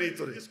জিজ্ঞেস করে নেই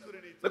তোরে।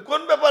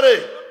 কোন ব্যাপারে?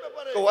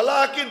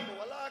 ওয়ালাকিন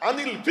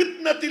আনিল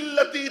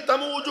ফিতনাতিল্লাতী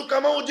তামুজু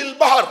কামাউজিল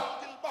বাহর,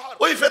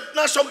 ওই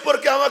ফিতনা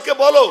সম্পর্কে আমাকে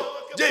বলো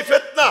যে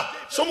ফিতনা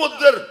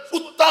সমুদ্রের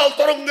উত্তাল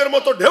তরঙ্গের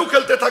মতো ঢেউ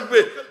খেলতে থাকবে,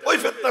 ওই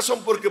ফিতনা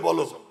সম্পর্কে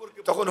বলো।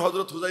 তখন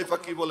হযরত হুযায়ফা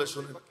কি বলে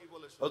শুনেন।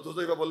 হযরত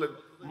হুযায়ফা বললেন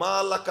মা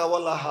লাকা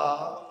ওয়ালাহা,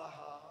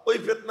 ওই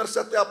ফিতনার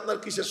সাথে আপনার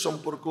কিসের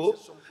সম্পর্ক?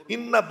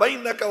 ইন্না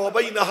বাইনাকা ওয়া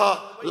বাইনাহা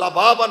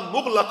লাবাবান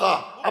মুগলাকা,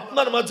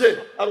 আপনার মাঝে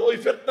আর ওই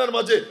ফিতনার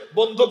মাঝে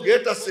বন্ধ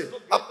গেট আছে,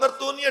 আপনার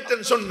তো নিয়ে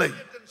টেনশন নাই।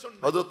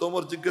 হযরত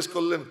ওমর জিজ্ঞেস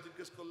করলেন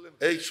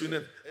এই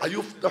শুনেন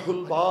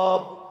আয়ুফতাহুল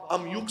বাব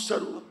আম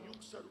ইউকসারু,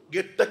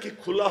 গেটটা কি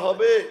খোলা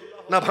হবে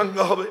না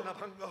ভাঙা হবে?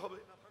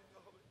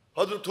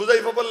 হযরত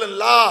হুযায়ফা বললেন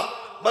লা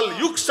বাল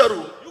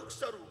ইউকসারু,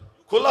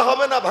 খোলা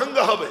হবে না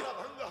ভাঙা হবে।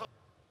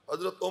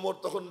 হযরত ওমর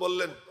তখন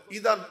বললেন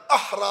ইদান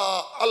আহরা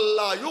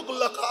আল্লাহ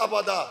ইউগলাকা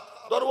আবাদা,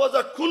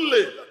 দরওয়াজা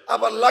খুললে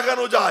আবার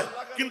লাগানো যায়,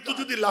 কিন্তু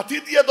যদি লাঠি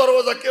দিয়ে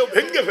দরওয়াজা কেউ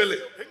ভেঙে ফেলে,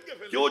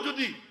 কেউ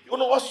যদি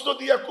কোন অস্ত্র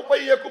দিয়া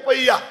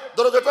কুপাইয়া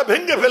দরজাটা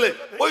ভেঙে ফেলে,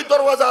 ওই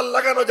দরওয়াজা আর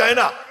লাগানো যায়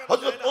না।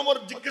 হযরত ওমর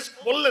জিজ্ঞেস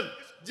বললেন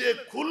যে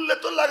খুললে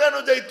তো লাগানো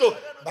যাইতো,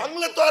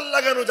 ভাঙলে তো আর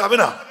লাগানো যাবে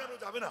না।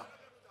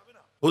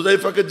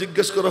 হুযায়ফাকে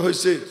জিজ্ঞেস করা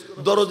হয়েছে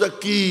দরজা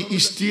কি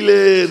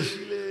স্টিলের,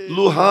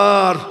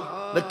 লোহার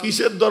না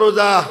কিসের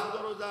দরজা?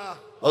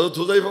 হযরত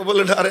হুযায়ফা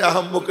বলেন আরে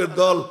আহাম্মকের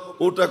দল,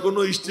 ওটা কোনো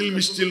স্টিল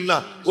মিস্টিল না,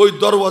 ওই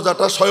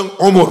দরওয়াজাটা স্বয়ং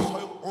ওমর।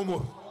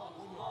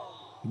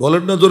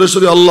 বলেন না জোরে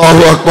সোরে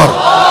আল্লাহু আকবার।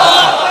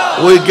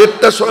 ওই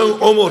গেটটা স্বয়ং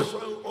ওমর।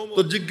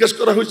 তো জিজ্ঞেস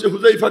করা হয়েছে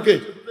হুযায়ফাকে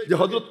যে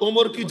হযরত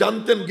ওমর কি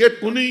জানতেন গেট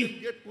উনি?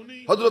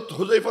 হযরত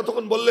হুযায়ফা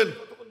তখন বললেন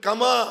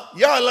কামা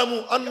ইয়ালামু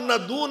আন্না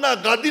দুনা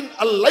গাদিন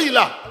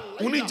আল-লাইলা,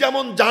 উনি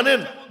যেমন জানেন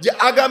যে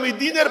আগামী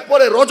দিনের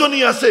পরে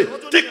রজনী আছে,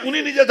 ঠিক উনি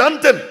নিজে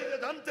জানতেন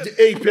যে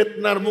এই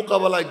ফিতনার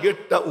মোকাবেলায়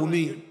গেটটা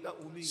উনি।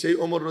 সেই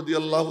ওমর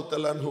রাদিয়াল্লাহু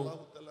তাআলা আনহু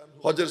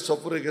হজের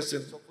সফরে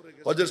গেছেন,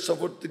 হজের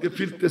সফর থেকে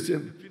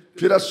ফিরতেছেন,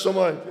 ফেরার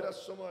সময়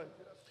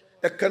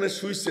একখানে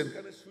শুইছেন,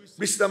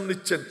 বিশ্রাম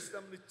নিচ্ছেন।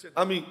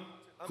 আমি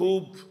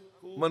খুব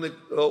মানে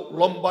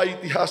লম্বা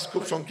ইতিহাস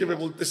খুব সংক্ষেপে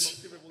বলতেছি।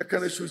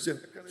 এখানে শুইছেন,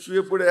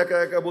 শুয়ে পড়ে একা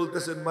একা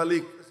বলতেছেন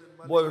মালিক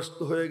বয়স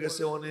তো হয়ে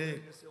গেছে অনেক,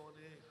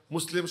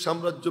 মুসলিম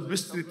সাম্রাজ্য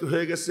বিস্তৃত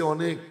হয়ে গেছে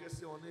অনেক,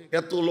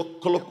 এত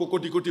লক্ষ লক্ষ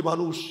কোটি কোটি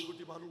মানুষ,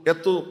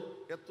 এত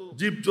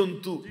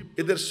জীবজন্তু,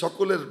 এদের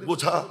সকলের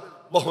বোঝা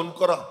বহন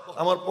করা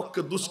আমার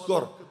পক্ষে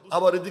দুষ্কর।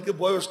 আবার এদিকে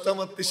বয়সটা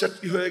আমার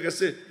 63 হয়ে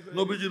গেছে,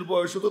 নবীজির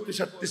বয়সও তো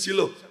 63 ছিল,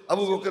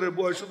 আবু বকরের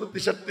বয়সও তো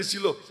 63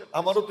 ছিল,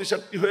 আমারও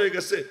 63 হয়ে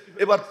গেছে।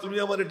 এবার তুমি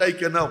আমার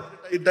ডাইকে নাও।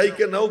 এই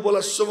ডাইকে নাও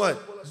বলার সময়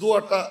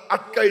দোয়াটা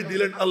আটকাই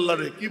দিলেন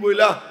আল্লাহরে, কি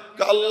বইলা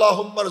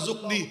আল্লাহুম্মা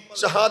রযুকনি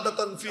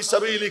শাহাদাতান ফি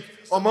সাবিলিক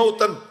ওয়া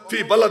মাউতান ফি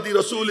বালাদি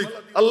রাসূলিক।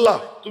 আল্লাহ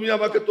তুমি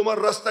আমাকে তোমার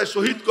রাস্তায়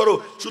শহীদ করো।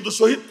 শুধু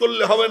শহীদ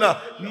করলে হবে না,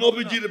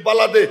 নবীজির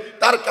বালাদে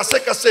তার কাছে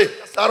কাছে,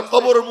 তার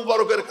কবর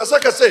মুবারকের কাছে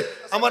কাছে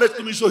আমারে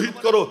তুমি শহীদ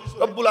করো।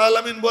 রব্বুল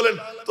আলামিন বলেন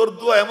তোর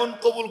দোয়া এমন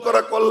কবুল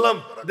করা করলাম,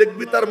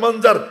 দেখবি তার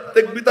মঞ্জার,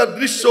 দেখবি তার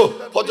দৃশ্য।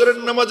 ফজরের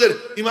নামাজের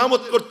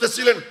ইমামত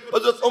করতেছিলেন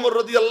হযরত ওমর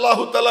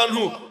রাদিয়াল্লাহু তাআলা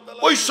আনহু।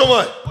 ওই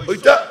সময়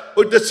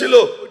ওইটা ছিল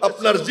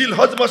আপনার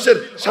জিলহজ মাসের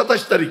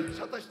 27 তারিখ।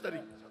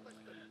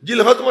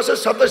 জিলহজ মাসের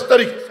 27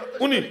 তারিখ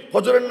উনি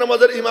ফজরের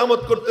নামাজের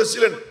ইমামত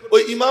করতেছিলেন।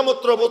 ওই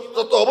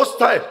ইমামতরত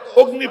অবস্থায়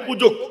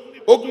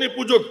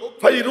অগ্নিপূজক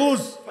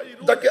ফাইরুজ,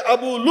 যাকে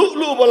আবু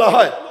লুলু বলা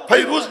হয়,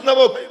 ফাইরুজ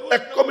নামক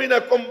এক কমিনা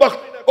কমবখ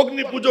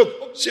অগ্নিপূজক,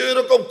 সে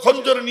এরকম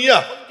খঞ্জর নিয়ে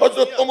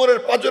হযরত ওমরের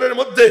পাজরের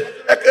মধ্যে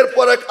একের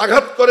পর এক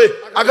আঘাত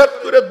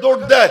করে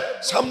দৌড় দেয়।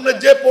 সামনে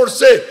যে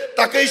পড়ছে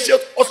তাকেই সে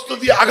অস্ত্র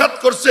দিয়ে আঘাত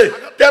করছে।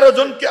 13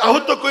 জনকে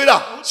আহত কইরা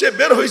সে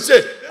বের হইছে।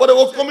 পরে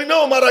ও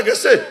কমিনাও মারা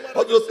গেছে।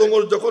 হযরত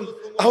ওমর যখন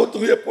আহত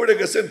হয়ে পড়ে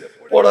গেছেন,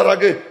 পড়ার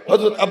আগে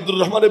হযরত আব্দুর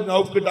রহমান ইবনে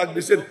আউফকে ডাক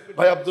দিয়েছেন,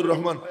 ভাই আব্দুর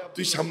রহমান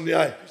তুই সামনে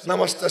আয়,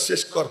 নামাজটা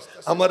শেষ কর,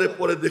 আমারে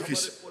পরে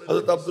দেখিস।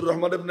 হযরত আব্দুর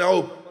রহমান ইবনে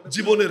আউফ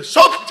জীবনের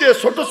সবচেয়ে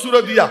ছোট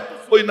সূরা দিয়া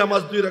ওই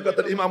নামাজ 2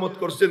 রাকাতের ইমামত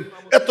করছেন।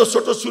 এত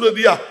ছোট সূরা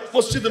দিয়া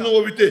মসজিদে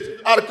নববীতে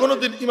আর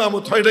কোনোদিন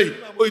ইমামত হয় নাই।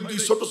 ওই 2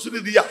 ছোট সূরা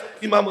দিয়া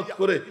ইমামত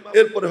করে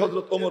এরপরে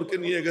হযরত ওমরকে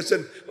নিয়ে গেছেন।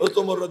 হযরত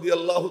ওমর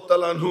রাদিয়াল্লাহু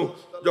তাআলা আনহু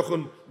যখন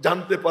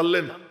জানতে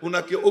পারলেন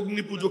উনাকে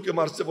অগ্নিপূজকে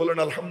মারছে, বলেন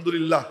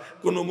আলহামদুলিল্লাহ,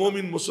 কোন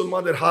মুমিন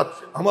মুসলমানের হাত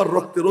আমার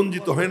রক্তে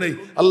রঞ্জিত হয় নাই,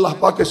 আল্লাহ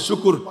পাকের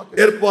শুকর।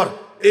 এরপর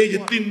এই যে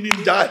 3 দিন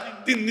যায়,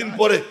 3 দিন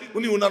পরে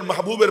উনি ওনার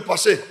মাহবুবের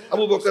পাশে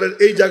আবু বকরের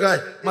এই জায়গায়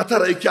মাথা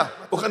রাইখা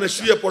ওখানে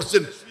শুয়ে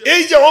পড়ছেন।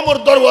 এই যে ওমর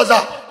দরওয়াজা,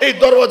 এই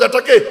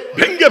দরওয়াজাটাকে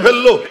ভেঙে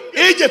ফেললো,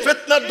 এই যে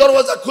ফিতনার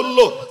দরওয়াজা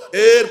খুললো।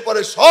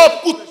 এরপরে সব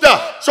কুত্তা,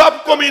 সব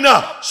কমিনা,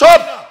 সব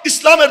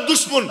ইসলামের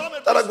দুশমন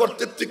তারা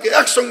গর্তের থেকে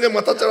একসঙ্গে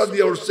মাথা চাড়া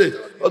দিয়ে উঠছে।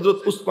 হযরত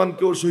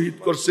উসমানকেও শহীদ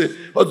করছে,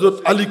 হযরত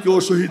আলীকেও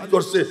শহীদ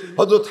করছে,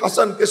 হযরত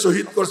হাসানকে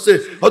শহীদ করছে,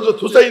 হযরত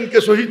হুসাইনকে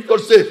শহীদ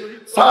করছে।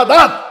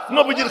 সাদাত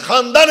নবীজির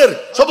খানদানের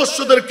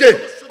সদস্যদেরকে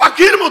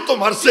পাখির মতো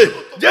মারছে,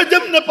 যে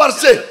যেমনে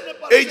পারছে।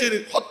 এই যে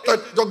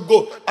হত্যাযজ্ঞ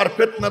আর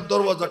ফিতনার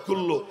দরওয়াজা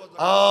খুললো,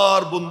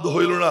 আর বন্ধ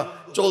হইল না।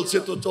 চলছে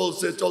তো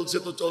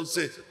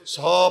চলছে।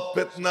 সব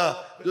ফিতনা,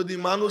 যদি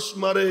মানুষ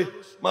মারে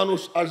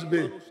মানুষ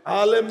আসবে,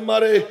 আলেম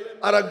মারে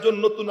আর একজন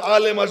নতুন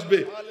আলেম আসবে।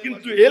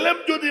 কিন্তু এলেম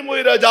যদি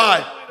মইরা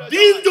যায়,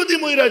 দ্বীন যদি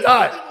মইরা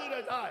যায়,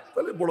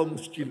 তাহলে বড়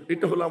মুশকিল।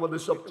 এটা হলো আমাদের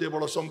সবচেয়ে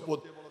বড় সম্পদ।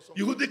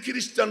 ইহুদি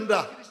খ্রিস্টানরা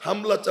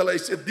হামলা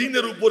চালাইছে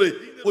দ্বীনের উপরে।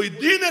 ওই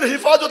দ্বীনের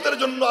হেফাজতের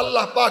জন্য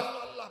আল্লাহ পাক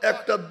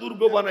একটা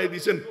দুর্গ বানাই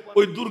দিয়েছেন।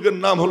 ওই দুর্গের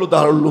নাম হলো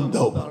দারুল উলুম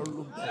দেওবন্দ।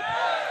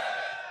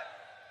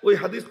 ওই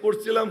হাদিস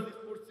পড়ছিলাম,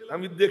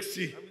 আমি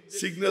দেখছি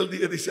সিগন্যাল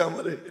দিয়ে দিছে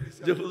আমারে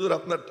যে হুজুর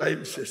আপনার টাইম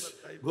শেষ।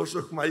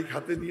 ঘোষক মাইক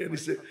হাতে নিয়ে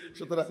নিছে।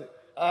 সুতরাং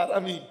আর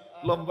আমি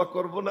লম্বা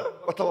করব না,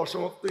 কথা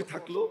অসমাপ্তই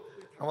থাকলো।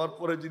 আমার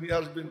পরে যিনি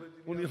আসবেন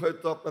উনি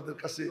হয়তো আপনাদের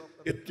কাছে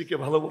এর থেকে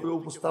ভালোভাবে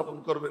উপস্থাপন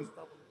করবেন।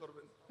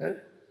 হ্যাঁ,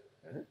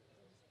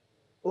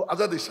 ও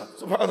আজাদি সাহেব,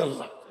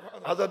 সুবহানাল্লাহ।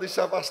 আজাদি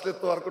সাহেব আসলে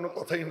তো আর কোনো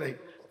কথাই নাই।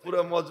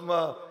 পুরা মজমা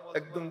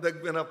একদম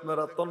দেখবেন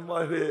আপনারা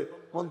তন্ময় হয়ে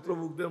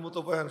মন্ত্রমুগ্ধের মতো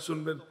বয়ান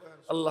শুনবেন।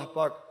 আল্লাহ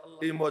পাক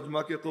এই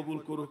মজমাকে কবুল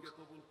করুক।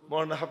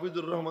 মাওলানা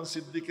হাফিজুর রহমান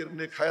সিদ্দিকের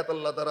নেক হায়াত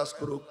আল্লাহ দারাজ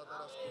করুক।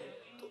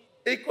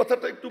 এই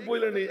কথাটা একটু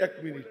বলে নেই 1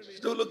 মিনিট।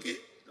 সেটা হলো কি,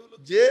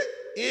 যে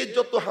এই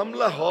যত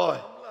হামলা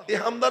হয়, এই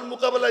হামলার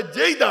মোকাবেলায়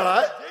যেই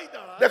দাঁড়ায়,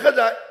 দেখা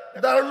যায়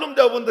দারুল উলুম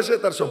দেওবন্দের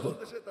সাথে তার সম্পর্ক।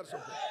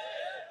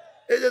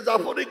 এই যে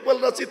জাফর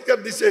ইকবালরা চিৎকার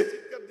দিছে,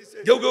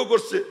 ঘেউ ঘেউ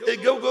করছে, এই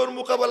ঘেউ ঘেউর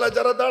মোকাবেলায়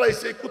যারা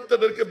দাঁড়াইছে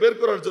কুত্তাদেরকে বের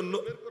করার জন্য,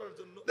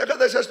 দেখা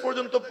যায় শেষ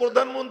পর্যন্ত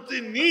প্রধানমন্ত্রী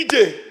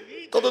নিজে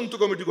তদন্ত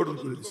কমিটি গঠন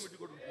করে দিচ্ছে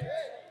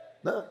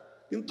না।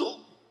 কিন্তু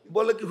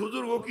বলে কি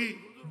হুজুর ও কি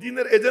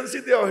দ্বীনের এজেন্সি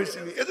দেওয়া হয়েছে?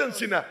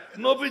 এজেন্সি না,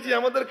 নবীজি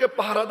আমাদেরকে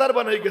পাহারাদার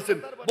বানাই গেছেন।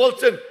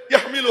 বলছেন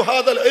ইয়াহমিলু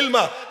হাদাল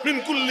ইলমা মিন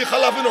কুল্লি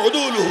খালাফিন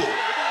উদুলুহু।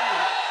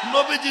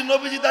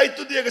 নবীজি দায়িত্ব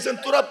দিয়ে গেছেন,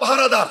 তোরা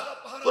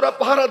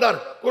পাহারাদার।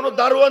 কোন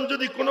দারোয়ান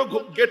যদি কোন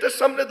গেটের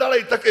সামনে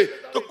দাঁড়াই থাকে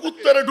তো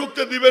কুত্তারে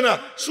ঢুকতে দিবে না,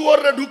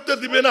 শুয়োররে ঢুকতে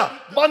দিবে না,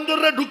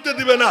 বান্দররে ঢুকতে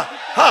দিবে না।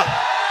 হ্যাঁ,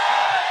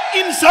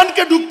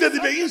 ইনসানকে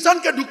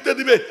ঢুকতে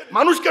দিবে,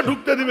 মানুষকে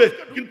ঢুকতে দিবে,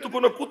 কিন্তু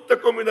কোন কুত্তা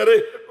কমিনারে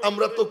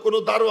আমরা তো কোন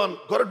দারোয়ান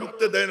ঘরে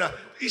ঢুকতে দেয় না।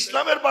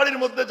 ইসলামের বাড়ির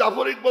মধ্যে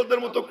জাফর ইকবালদের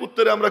মতো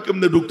কুত্তারে আমরা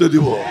কেমনে ঢুকতে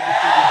দিব?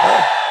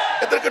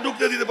 এদেরকে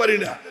ঢুকতে দিতে পারি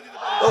না।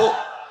 তো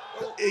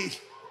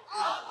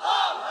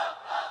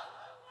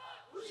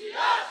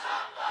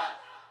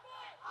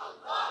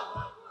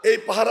এই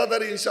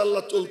পাহারাদারি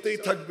ইনশাআল্লাহ চলতেই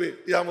থাকবে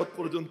কিয়ামত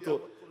পর্যন্ত।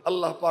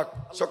 আল্লাহ পাক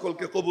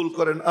সকলকে কবুল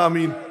করেন,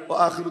 আমিন। ওয়া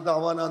আখিরু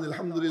দাওয়ানা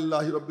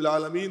আলহামদুলিল্লাহি রাব্বিল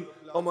আলামিন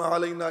ওয়া মা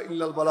আলাইনা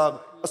ইল্লাল বালাগ।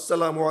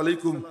 আসসালামু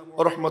আলাইকুম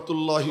ওয়া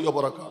রাহমাতুল্লাহি ওয়া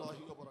বারাকাতুহু।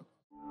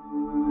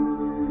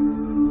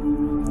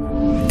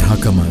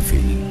 ঢাকা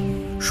মাহফিল,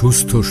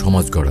 সুস্থ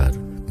সমাজ গড়ার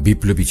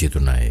বিপ্লবী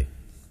চেতনায়।